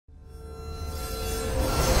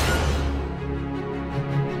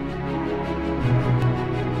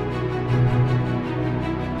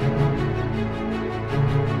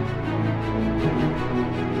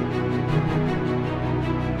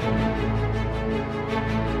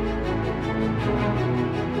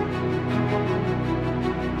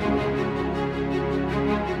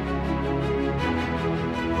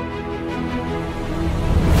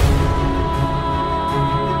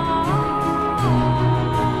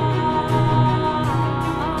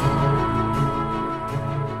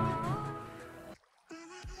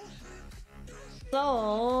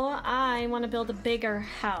build a bigger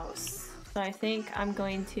house. So I think I'm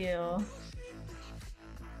going to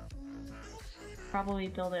probably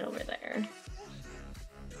build it over there.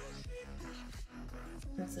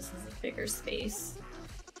 Since this is a bigger space.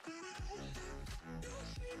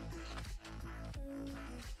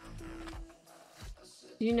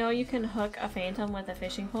 Do you know you can hook a phantom with a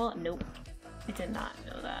fishing pole? Nope. I did not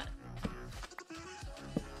know that.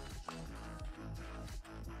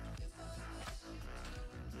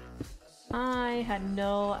 I had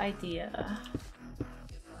no idea.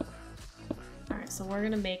 Alright, so we're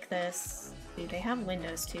gonna make this... Dude, they have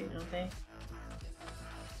windows too, don't they?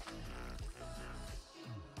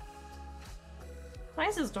 Why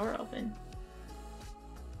is this door open?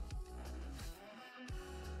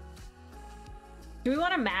 Do we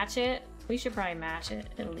want to match it? We should probably match it,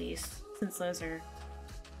 at least. Since those are...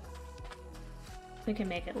 We can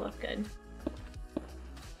make it look good.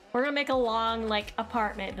 We're gonna make a long, like,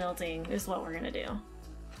 apartment building, is what we're gonna do.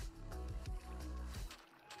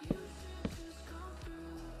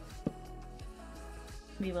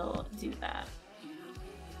 We will do that.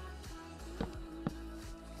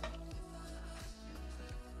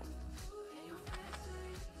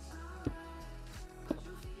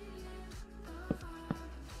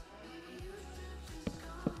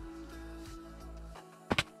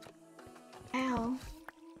 Ow.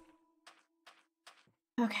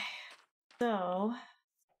 Okay, so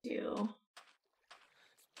do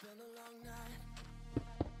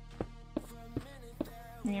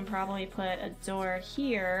we can probably put a door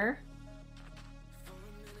here.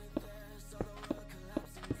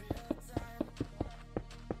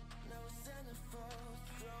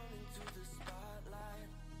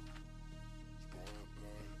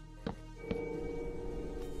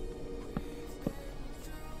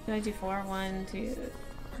 Did I do 4? 1, 2.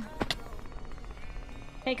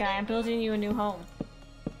 Hey guy, I'm building you a new home.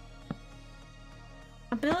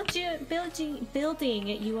 I'm building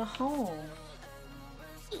you a home.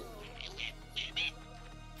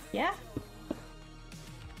 Yeah?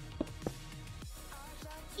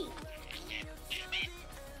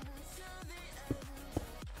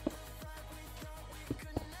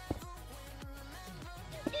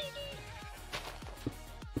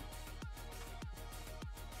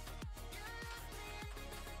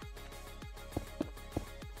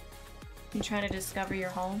 You trying to discover your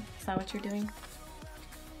home? Is that what you're doing?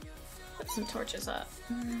 Put some torches up.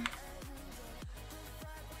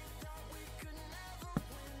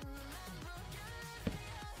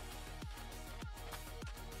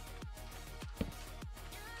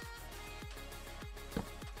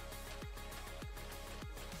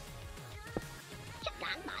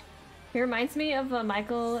 It reminds me of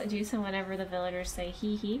Michael Jason whenever the villagers say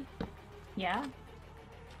hee hee. Yeah?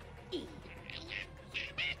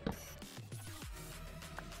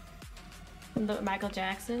 The Michael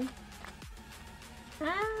Jackson?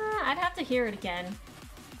 I'd have to hear it again.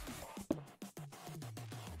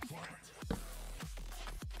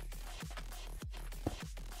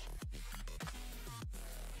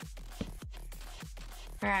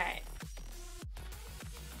 Alright.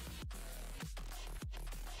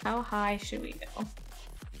 How high should we go?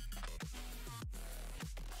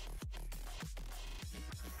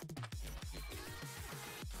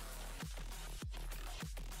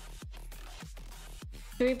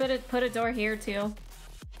 Should we put a door here too?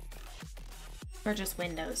 Or just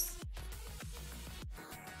windows?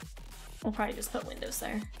 We'll probably just put windows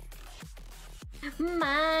there.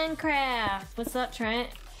 Minecraft! What's up, Trent?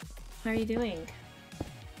 How are you doing?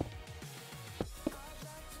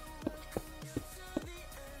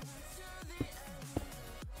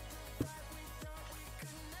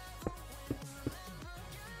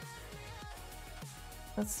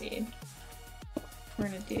 Let's see. We're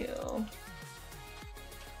gonna do...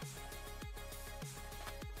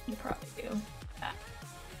 You probably do that.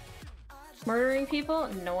 Murdering people?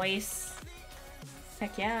 Nice.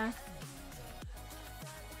 Heck yeah.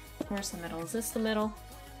 Where's the middle? Is this the middle?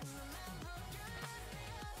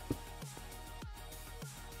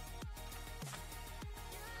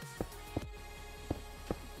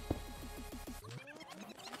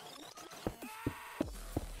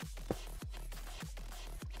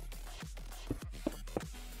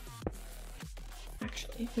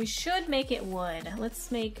 Actually, we should make it wood.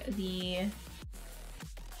 Let's make the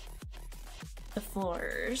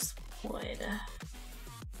floors wood.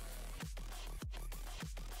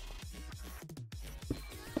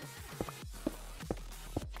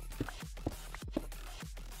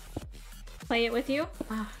 Play it with you?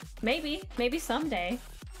 Maybe. Maybe someday.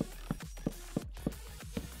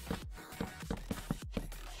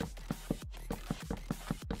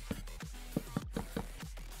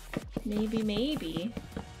 Maybe.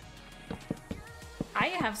 I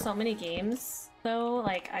have so many games, though,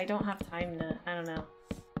 like, I don't have time to... I don't know.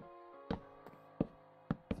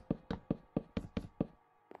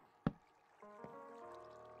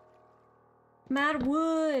 Mad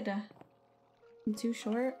wood! I'm too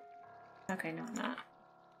short? Okay, no, I'm not.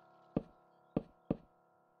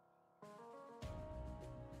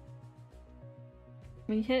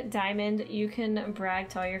 When you hit diamond, you can brag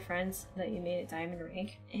to all your friends that you made it diamond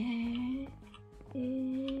rank.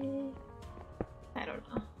 I don't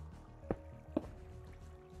know.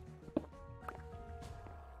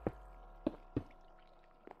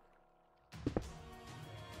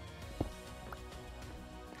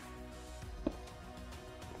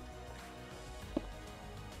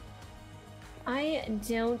 I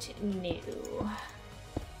don't know.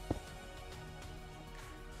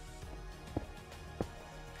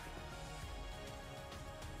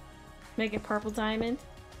 Make it purple diamond?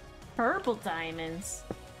 Purple diamonds?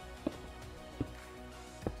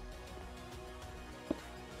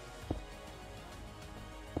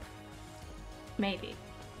 Maybe.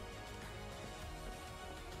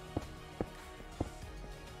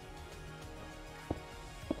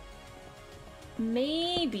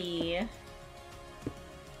 Maybe.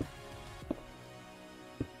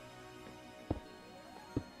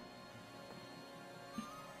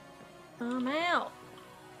 I'm out.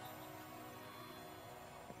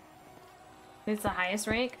 It's the highest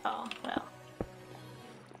rank? Oh, well.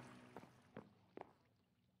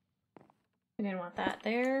 I didn't want that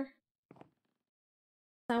there.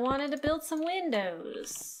 I wanted to build some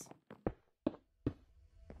windows.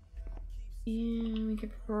 And we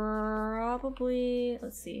could probably...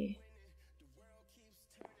 let's see.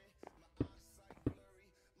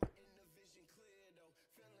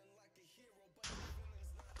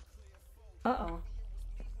 Uh-oh.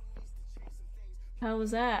 How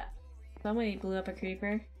was that? Somebody blew up a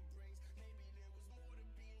creeper.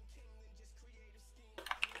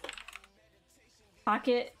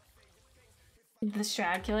 Pocket the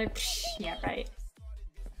Shroud Killer? Psh, yeah, right.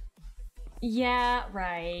 Yeah,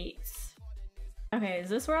 right. Okay, is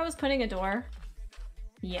this where I was putting a door?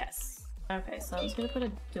 Yes. Okay, so I'm just gonna put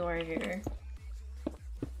a door here.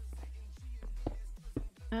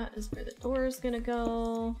 That is where the door is gonna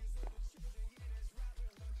go.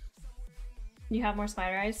 You have more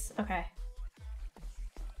spider eyes? Okay.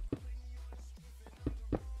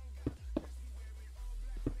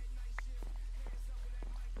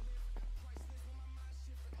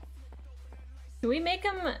 Do we make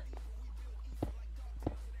them...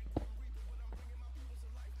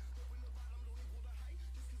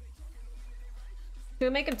 do we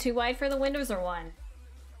make them too wide for the windows or one?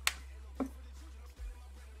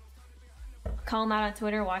 Call him out on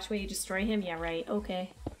Twitter, watch when you destroy him? Yeah, right.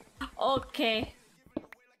 Okay. Okay.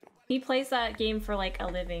 He plays that game for like a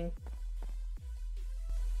living.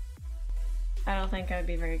 I don't think I would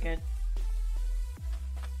be very good.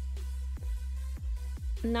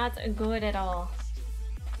 Not good at all.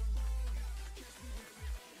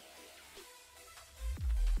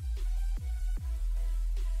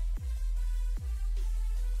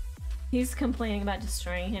 He's complaining about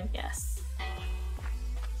destroying him? Yes.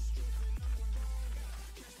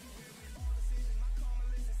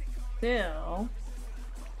 Still,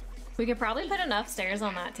 we could probably put enough stairs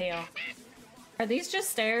on that tail. Are these just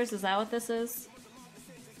stairs? Is that what this is?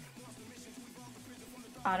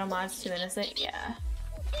 Auto mods too innocent? Yeah.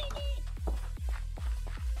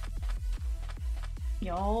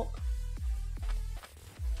 Yup.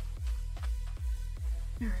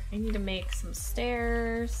 Alright, I need to make some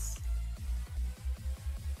stairs.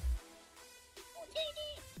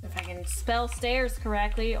 If I can spell stairs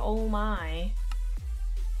correctly, oh my.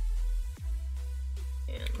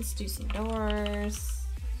 And let's do some doors.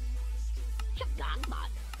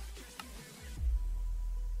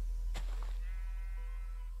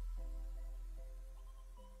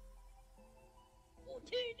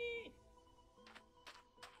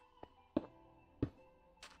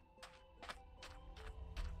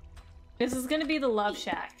 This is gonna be the love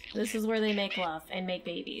shack. This is where they make love and make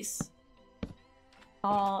babies.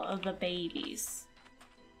 All of the babies.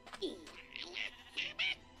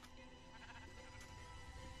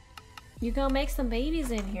 You go make some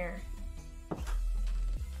babies in here.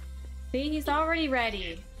 See, he's already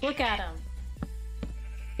ready. Look at him.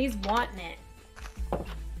 He's wanting it.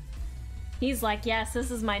 He's like, yes,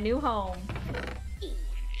 this is my new home.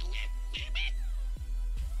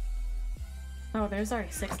 Oh, there's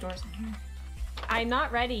already 6 doors in here. I'm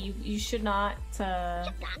not ready. You should not, Oh,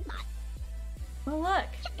 look.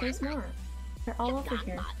 There's more. They're all over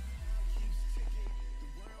here.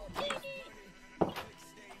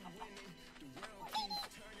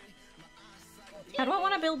 How do I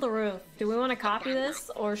want to build the roof? Do we want to copy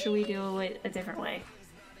this, or should we do it a different way?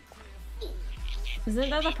 Isn't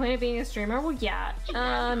that the point of being a streamer? Well, yeah.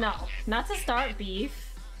 No. Not to start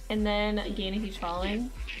beef, and then gain a huge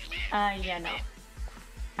following. Yeah, no.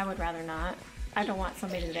 I would rather not. I don't want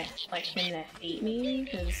somebody to, like, him to hate me,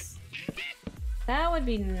 because that would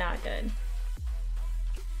be not good.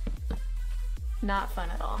 Not fun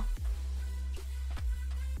at all.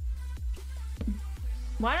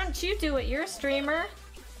 Why don't you do it? You're a streamer.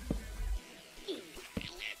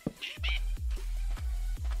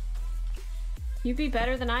 You'd be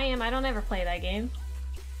better than I am. I don't ever play that game.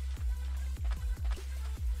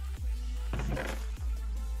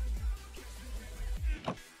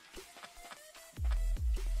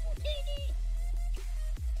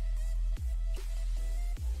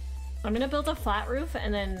 I'm gonna build a flat roof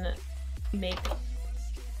and then make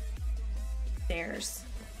stairs,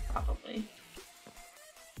 probably.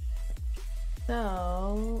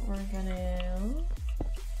 So, we're gonna...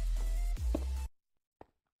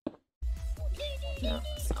 No,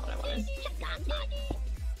 that's not what I wanted.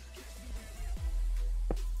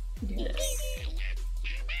 Do this.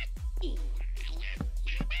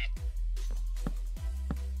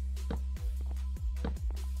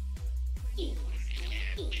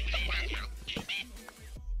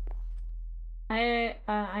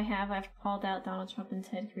 I've called out Donald Trump and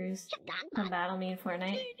Ted Cruz on Battle Me in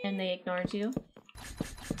Fortnite, and they ignored you.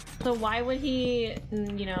 So why would he,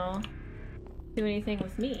 you know, do anything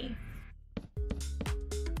with me?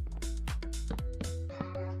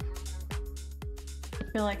 I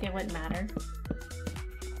feel like it wouldn't matter.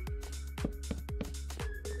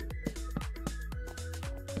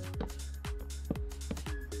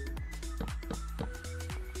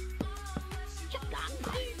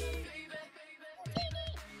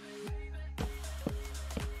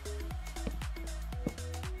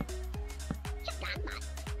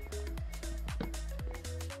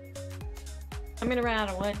 I'm gonna run out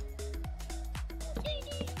of wood.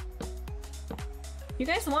 You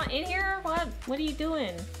guys want in here? What? What are you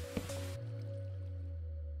doing?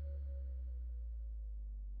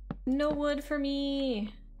 No wood for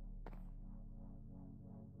me.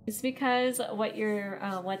 It's because what you're,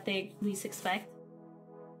 what they least expect.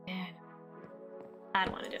 Man, I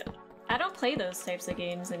don't want to do it. I don't play those types of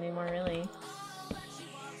games anymore, really.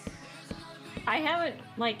 I haven't,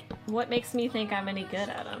 like, what makes me think I'm any good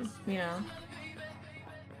at them, you know?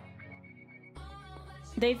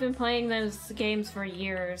 They've been playing those games for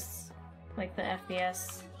years, like the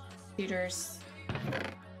FPS shooters.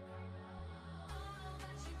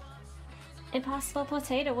 Impossible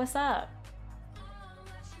Potato, what's up?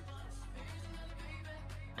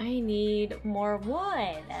 I need more wood.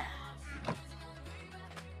 I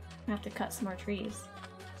have to cut some more trees.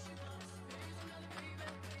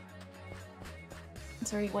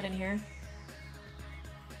 Is there any wood in here?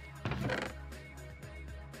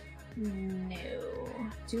 No.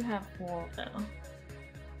 Do have wool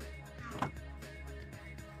though.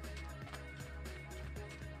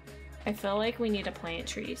 I feel like we need to plant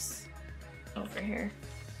trees over here.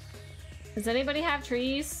 Does anybody have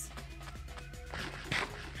trees?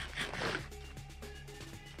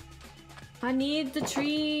 I need the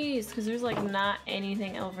trees because there's like not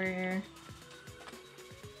anything over here.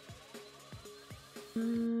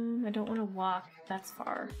 I don't want to walk that's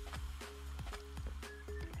far.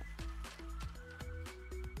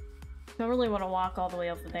 I don't really want to walk all the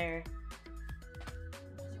way over there.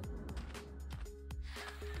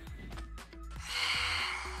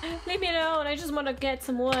 Leave me alone, I just want to get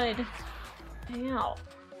some wood. Ow.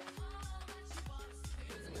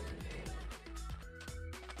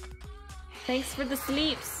 Thanks for the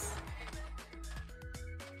sleeps.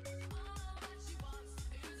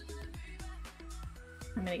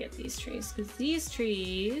 I'm gonna get these trees, because these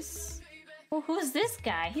trees... Well, who's this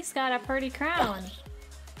guy? He's got a pretty crown.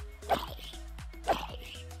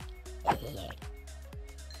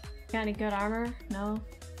 Got any good armor? No.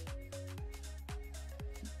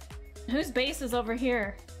 Whose base is over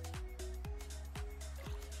here?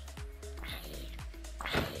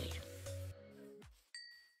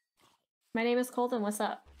 My name is Colton, what's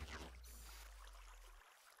up?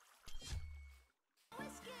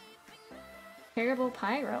 Terrible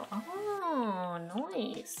Pyro. Oh,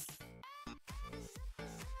 nice.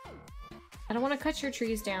 I don't want to cut your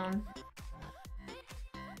trees down.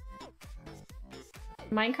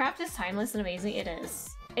 Minecraft is timeless and amazing. It is.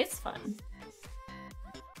 It's fun.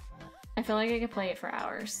 I feel like I could play it for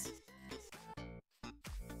hours.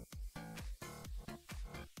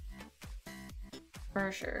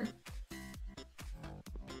 For sure.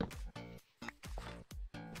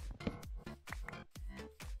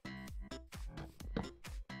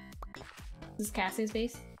 is Cassie's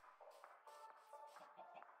base?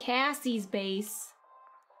 Cassie's base.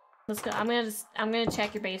 Let's go. I'm gonna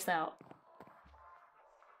check your base out.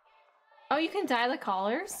 Oh, you can dye the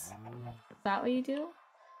collars? Is that what you do?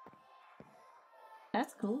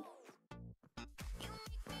 That's cool.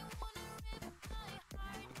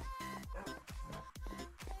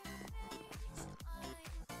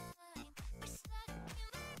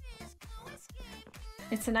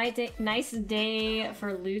 It's a nice day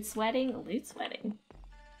for loot sweating. Loot sweating.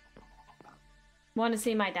 Want to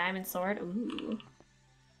see my diamond sword? Ooh.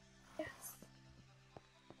 Yes.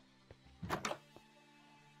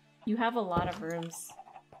 You have a lot of rooms.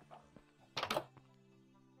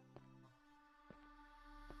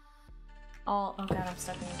 Oh god, I'm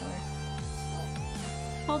stuck in the door.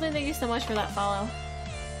 Holden, thank you so much for that follow.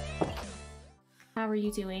 How are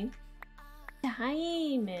you doing?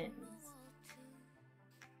 Diamonds.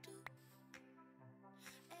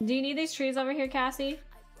 Do you need these trees over here, Cassie?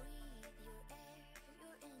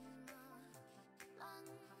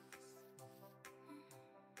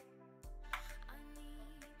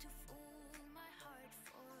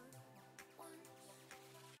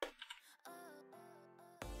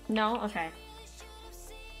 No? Okay.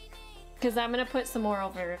 Because I'm gonna put some more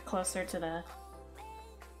over closer to the...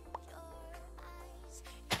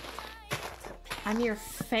 I'm your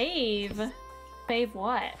fave. Fave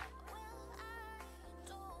what?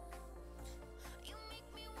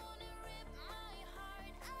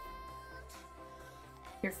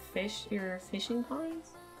 Your fishing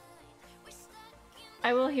ponds?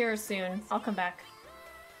 I will hear soon. I'll come back.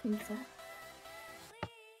 What's that?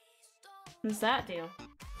 What does that do?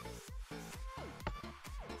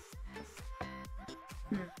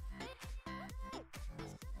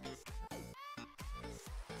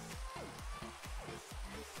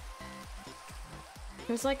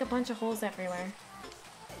 There's like a bunch of holes everywhere.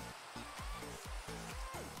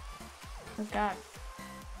 Oh god.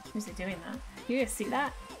 Who's he doing that? You guys see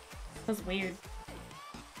that? That was weird.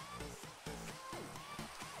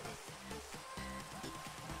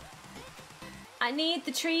 I need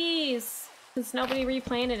the trees! Since nobody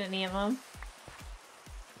replanted any of them.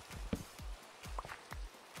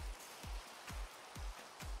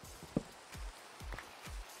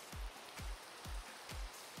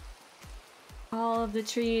 All of the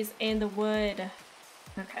trees and the wood.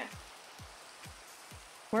 Okay.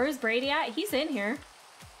 Where is Brady at? He's in here.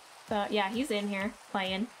 Yeah, he's in here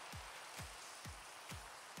playing.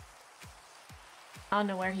 I don't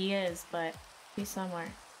know where he is, but he's somewhere.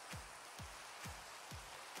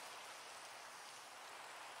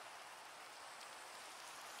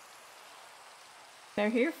 They're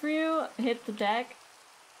here for you. Hit the deck.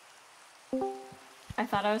 I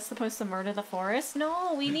thought I was supposed to murder the forest.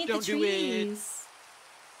 No, we need the trees.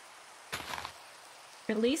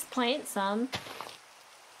 At least plant some.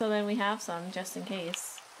 So then we have some, just in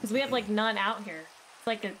case. Because we have, like, none out here. It's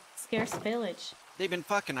like a scarce village. They've been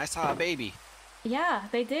fucking. I saw a baby. Yeah,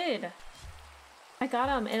 they did. I got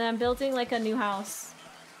them, and I'm building, like, a new house.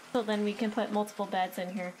 So then we can put multiple beds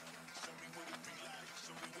in here.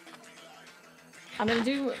 I'm gonna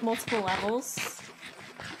do multiple levels.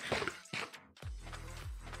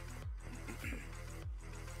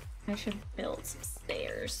 I should build some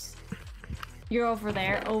stairs. You're over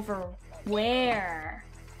there. Over where?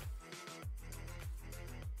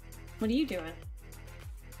 What are you doing?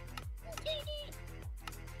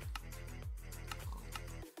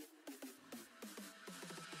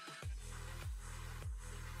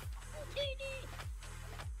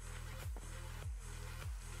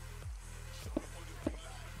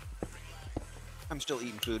 I'm still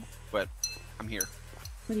eating food, but I'm here.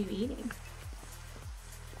 What are you eating?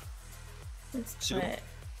 Let's Soup. put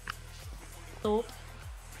soap.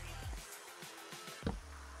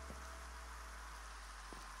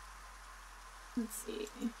 Let's see.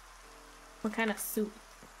 What kind of soup?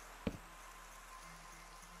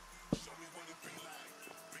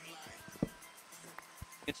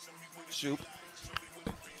 It's soup.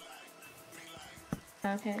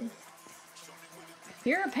 Okay.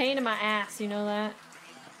 You're a pain in my ass, you know that?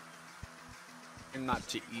 And not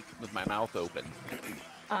to eat with my mouth open.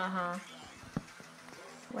 Uh-huh.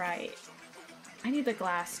 Right. I need the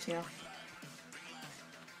glass, too. I'm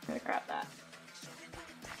gonna grab that.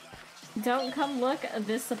 Don't come look.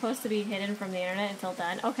 This is supposed to be hidden from the internet until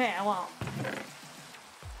done. Okay, I won't.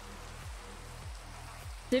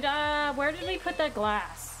 Where did we put that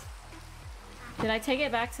glass? Did I take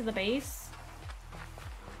it back to the base?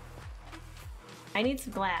 I need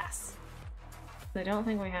some glass. I don't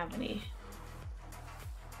think we have any.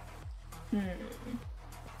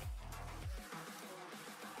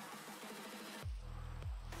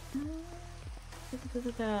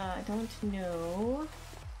 I don't know.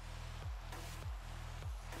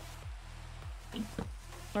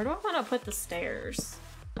 Where do I want to put the stairs?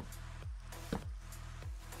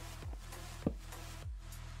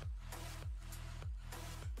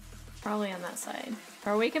 Probably on that side.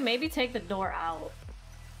 Or we can maybe take the door out.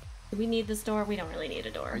 Do we need this door? We don't really need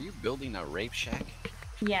a door. Are you building a rape shack?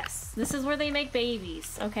 Yes. This is where they make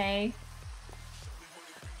babies, okay?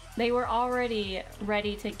 They were already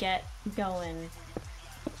ready to get going.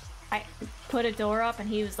 I put a door up and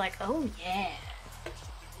he was like, oh yeah.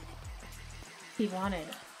 He wanted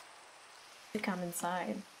to come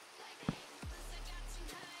inside.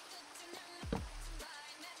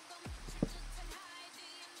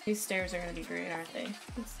 These stairs are gonna be great, aren't they?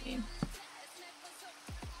 Let's see.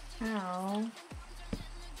 How?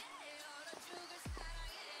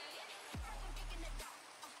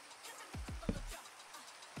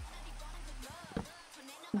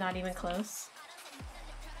 Not even close.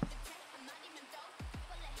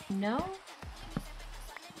 No?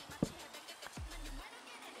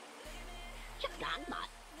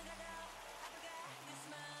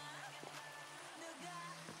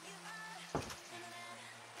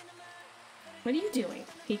 What are you doing?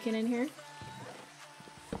 Peeking in here?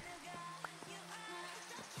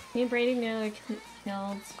 Me and Brady nearly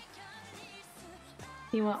killed.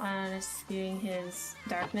 He went on spewing his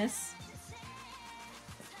darkness.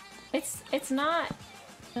 It's not.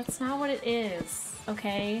 That's not what it is.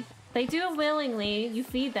 Okay? They do it willingly. You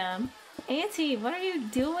feed them. Auntie, what are you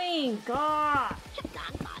doing? God.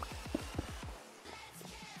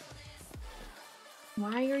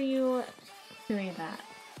 Why are you doing that?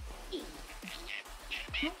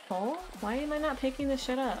 Oh, why am I not picking this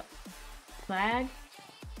shit up? Lag?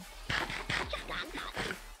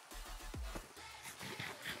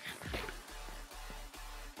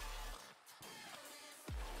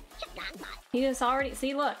 He just already—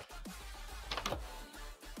 see, look!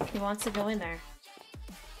 He wants to go in there.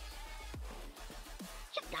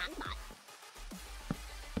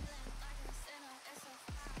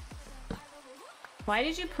 Why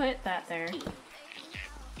did you put that there?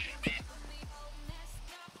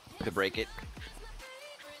 To break it.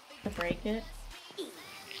 To break it?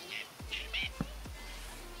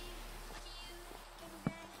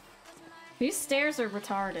 These stairs are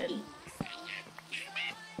retarded.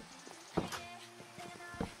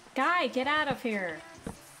 Guy, get out of here!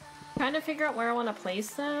 Trying to figure out where I want to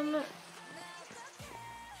place them.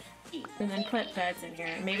 And then put beds in here.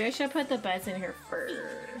 Maybe I should put the beds in here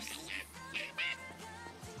first.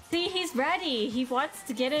 See, he's ready! He wants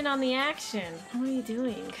to get in on the action. What are you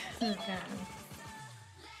doing? Oh god.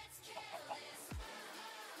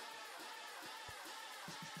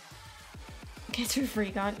 Get your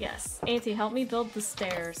freak on? Yes. Auntie, help me build the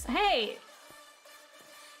stairs. Hey!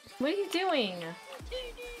 What are you doing?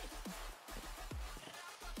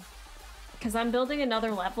 Because I'm building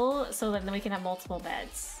another level so that then we can have multiple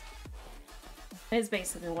beds. Is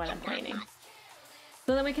basically what I'm planning.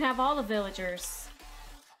 So then we can have all the villagers.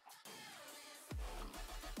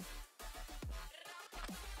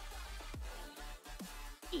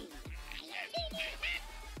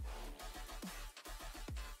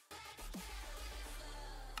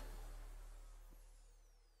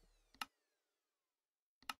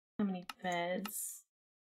 How many beds?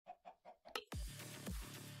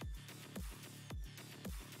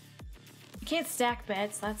 You can't stack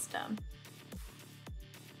beds, that's dumb.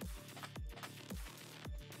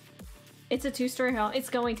 It's a two-story home. It's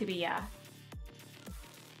going to be, yeah.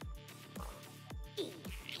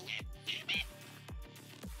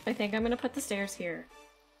 I think I'm gonna put the stairs here.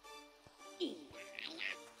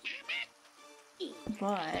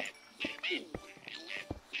 But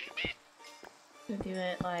I'm gonna do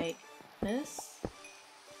it like this.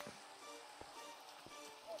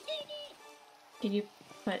 Can you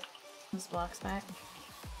put those blocks back?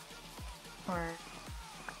 Or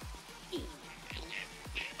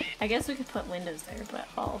I guess we could put windows there, but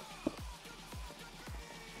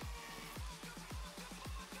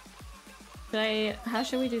how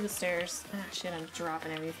should we do the stairs? Ah, shit, I'm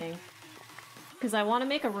dropping everything. Because I want to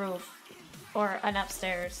make a roof. Or an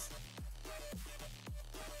upstairs.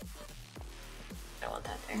 I want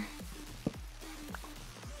that there.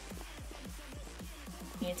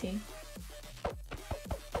 Auntie.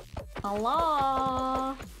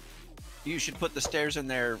 Hello? You should put the stairs in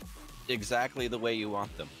there exactly the way you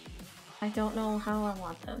want them. I don't know how I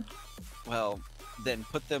want them. Well, then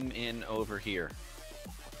put them in over here.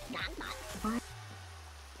 What?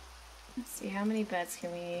 Let's see, how many beds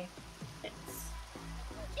can we fit?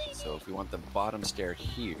 So if we want the bottom stair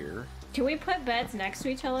here... Can we put beds next to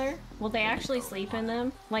each other? Will they actually sleep in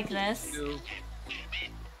them? Like this?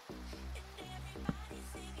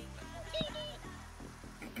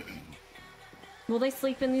 Will they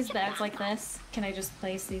sleep in these beds like this? Can I just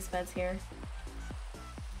place these beds here?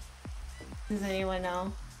 Does anyone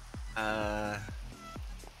know?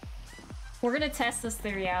 We're gonna test this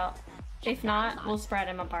theory out. If not, we'll spread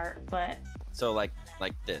them apart, but... So like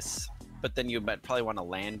this. But then you might probably want a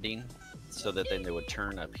landing so that then they would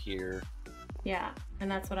turn up here. Yeah,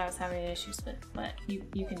 and that's what I was having issues with, but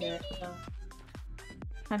you can do it, so...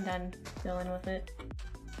 I'm done dealing with it.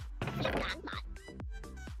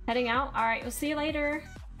 Heading out? Alright, we'll see you later.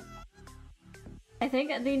 I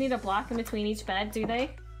think they need a block in between each bed, do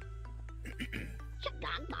they?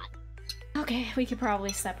 Okay, we could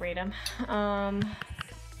probably separate them.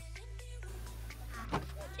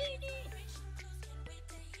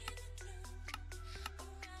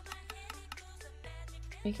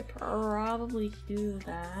 We could probably do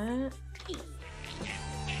that.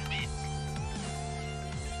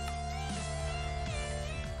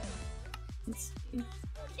 Let's see.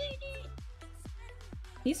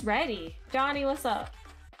 He's ready. Johnny, what's up?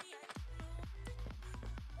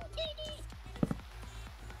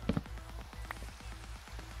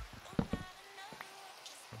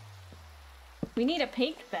 We need a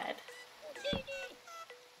pink bed.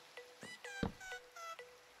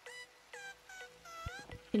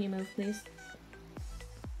 Can you move, please?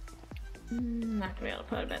 Not gonna be able to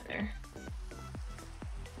put a bed there.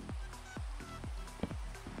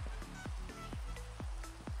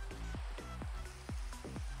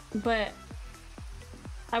 But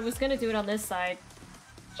I was gonna do it on this side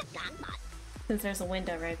since there's a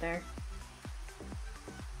window right there.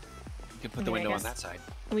 You can put the window on that side.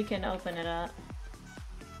 We can open it up.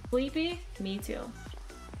 Sleepy? Me too.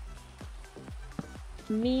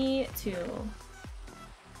 Me too.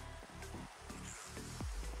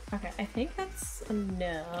 Okay, I think that's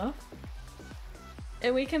enough.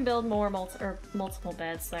 And we can build more multiple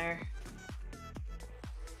beds there.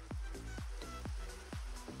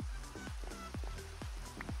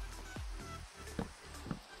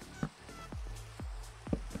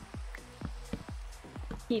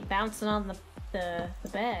 Keep bouncing on the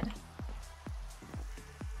bed.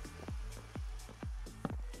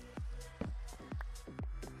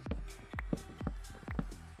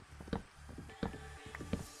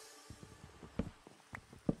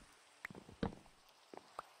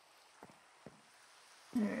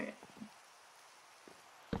 Alright.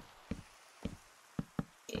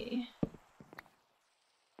 Okay.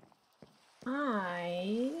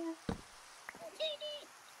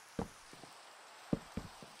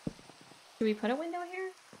 Do we put a window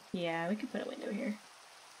here? Yeah, we could put a window here.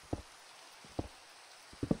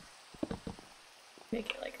 Make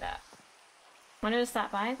it like that. Wanted to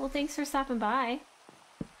stop by? Well, thanks for stopping by.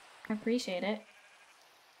 I appreciate it.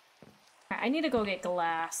 Alright, I need to go get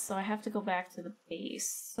glass, so I have to go back to the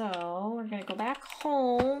base. So, we're gonna go back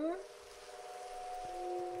home.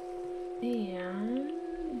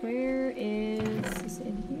 And where is it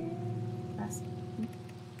in here? That's...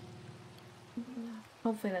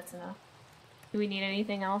 Hopefully that's enough. Do we need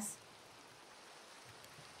anything else?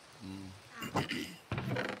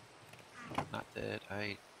 Not that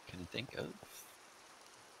I can think of.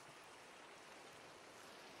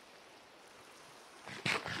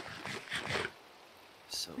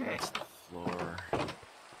 So that's the floor.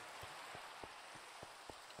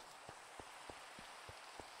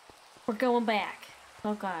 We're going back.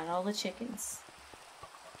 Oh god, all the chickens.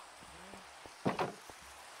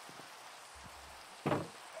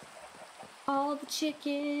 All the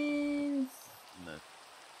chickens. No.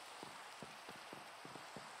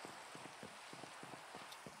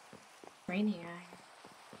 Raining out.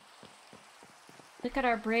 Look at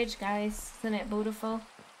our bridge, guys. Isn't it beautiful?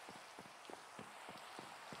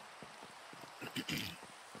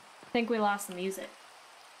 I think we lost the music.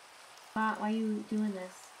 Why are you doing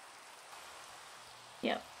this?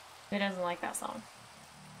 Yep. It doesn't like that song.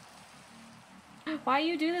 Why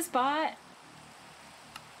you do this, bot?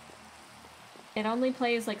 It only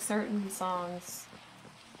plays like certain songs.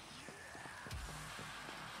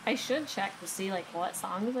 I should check to see like what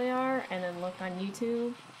songs they are and then look on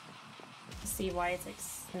YouTube to see why it's like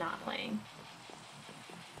not playing.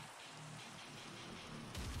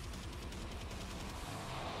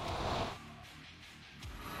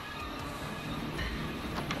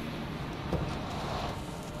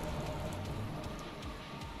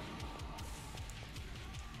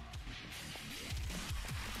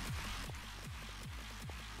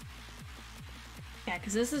 Yeah,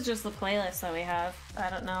 because this is just the playlist that we have. I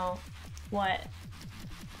don't know what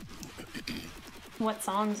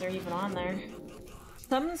songs are even on there.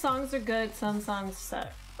 Some songs are good, some songs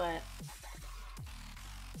suck, but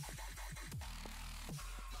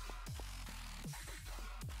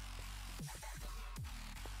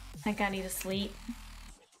I think I need to sleep.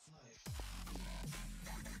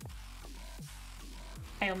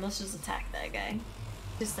 I almost just attacked that guy.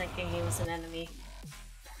 Just thinking he was an enemy.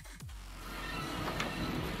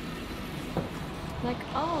 Like,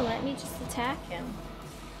 oh, let me just attack him.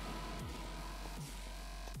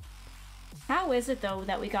 How is it though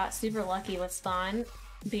that we got super lucky with spawn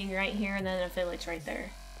being right here and then a village right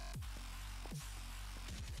there?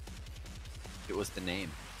 It was the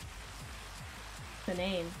name. The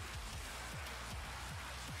name.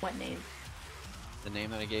 What name? The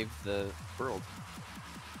name that I gave the world.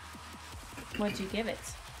 What'd you give it?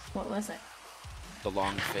 What was it? The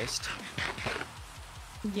Long Fist.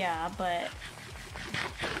 Yeah, but...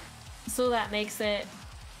 So that makes it...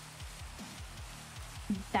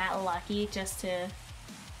 that lucky just to...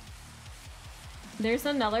 There's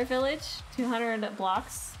another village 200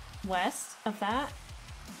 blocks west of that?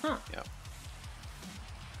 Huh. Yep.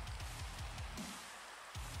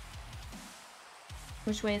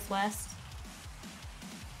 Which way is west?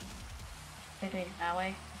 Maybe that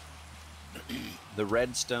way. The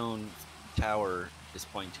redstone tower is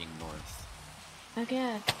pointing north. Oh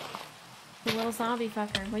good. The little zombie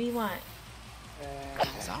fucker. What do you want?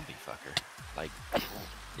 Zombie fucker? Like,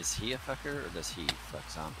 is he a fucker or does he fuck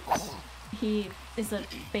zombies? He is a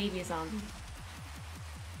baby zombie.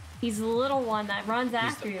 He's the little one that runs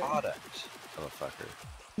after you. He's the product of a fucker.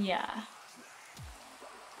 Yeah.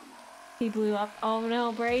 He blew up. Oh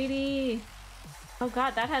no, Brady! Oh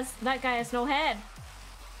god, that guy has no head.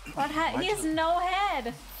 He has no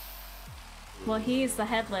head. Well, he's the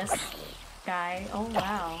headless guy. Oh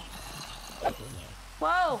wow.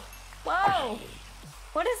 Whoa! Whoa!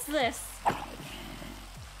 What is this?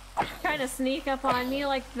 Trying to sneak up on me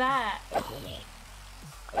like that.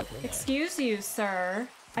 Excuse you, sir.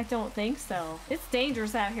 I don't think so. It's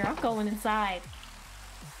dangerous out here. I'm going inside.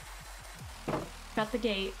 Got the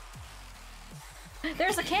gate.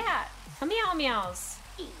 There's a cat! A meow meows!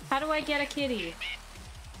 How do I get a kitty?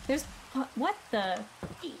 There's... what the...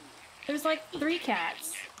 There's like 3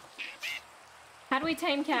 cats. How do we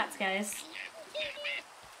tame cats, guys?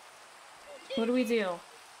 What do we do?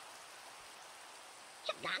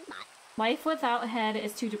 Life without a head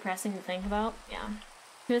is too depressing to think about? Yeah.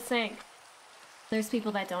 Just think. There's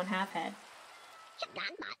people that don't have head.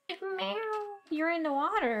 Meow! You're in the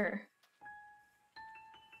water.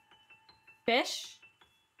 Fish?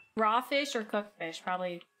 Raw fish or cooked fish?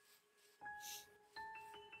 Probably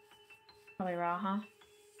raw, huh?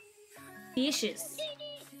 Fishes.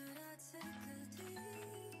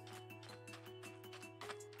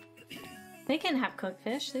 They can have cooked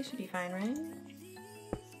fish. They should be fine, right?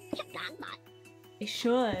 They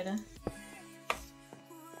should.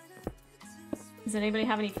 Does anybody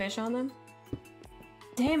have any fish on them?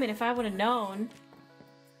 Damn it, if I would have known.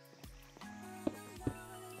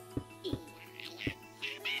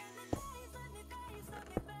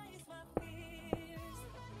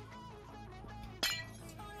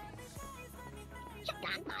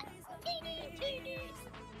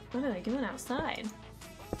 What are they doing outside?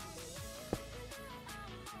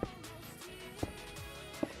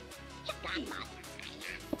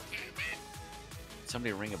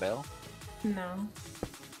 Somebody ring a bell? No.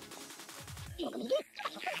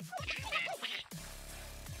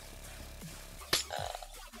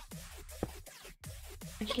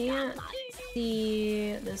 I can't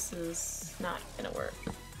see. This is not gonna work.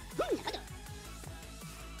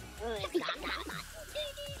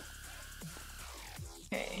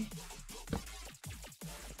 Okay.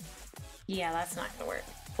 Yeah, that's not gonna work.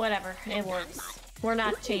 Whatever, it works. We're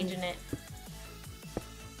not changing it.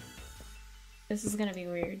 This is gonna be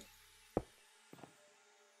weird.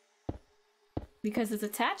 Because it's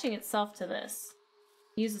attaching itself to this.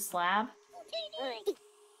 Use a slab?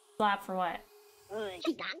 Slab for what?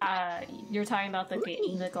 You're talking about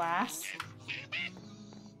the glass?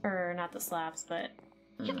 Or not the slabs, but...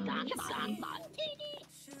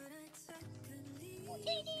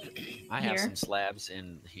 I have some slabs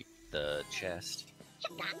in the chest.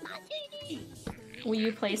 Will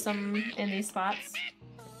you place them in these spots?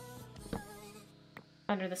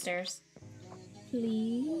 Under the stairs?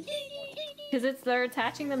 Please? Because they're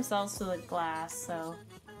attaching themselves to the glass, so...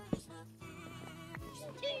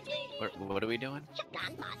 What are we doing?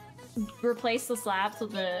 Replace the slabs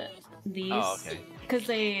with these. Oh, okay. Because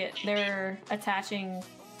they're attaching...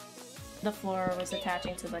 The floor was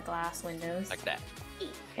attaching to the glass windows. Like that.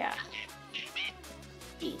 Yeah.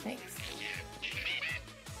 Thanks.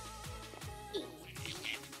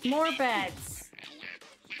 More beds!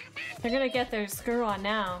 They're gonna get their screw on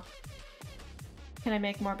now. Can I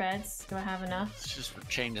make more beds? Do I have enough? Let's just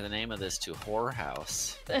change the name of this to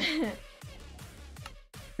Whorehouse.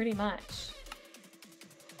 We're Pretty much.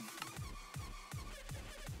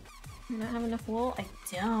 Do I not have enough wool? I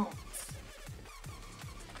don't.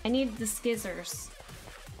 I need the skizzers.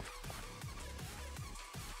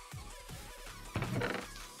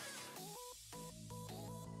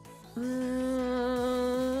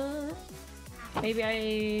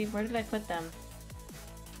 Maybe where did I put them?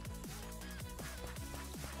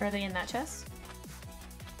 Are they in that chest?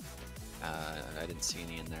 I didn't see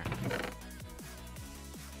any in there.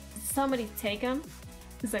 Did somebody take them?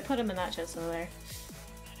 Because I put them in that chest over there.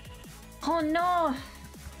 Oh no!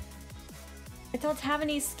 I don't have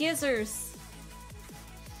any skizzers!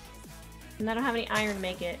 And I don't have any iron to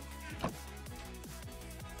make it.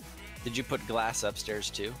 Did you put glass upstairs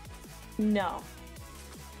too? No.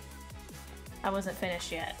 I wasn't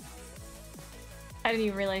finished yet. I didn't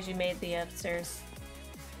even realize you made the upstairs.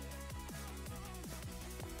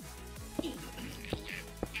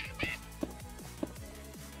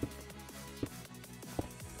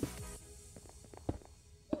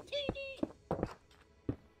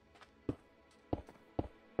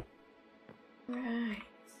 Right.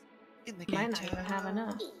 Might not even have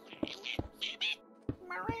enough.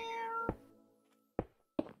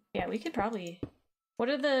 Yeah, we could probably... What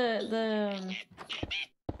are the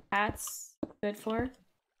hats good for?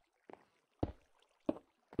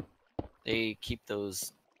 They keep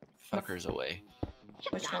those fuckers away.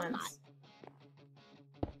 Which ones?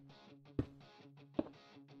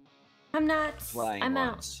 I'm not. Flying I'm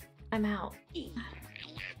ones. out. I'm out.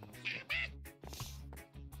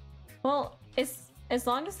 Well, as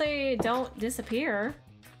long as they don't disappear,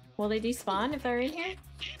 will they despawn if they're in here?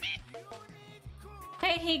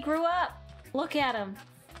 Hey, he grew up! Look at him!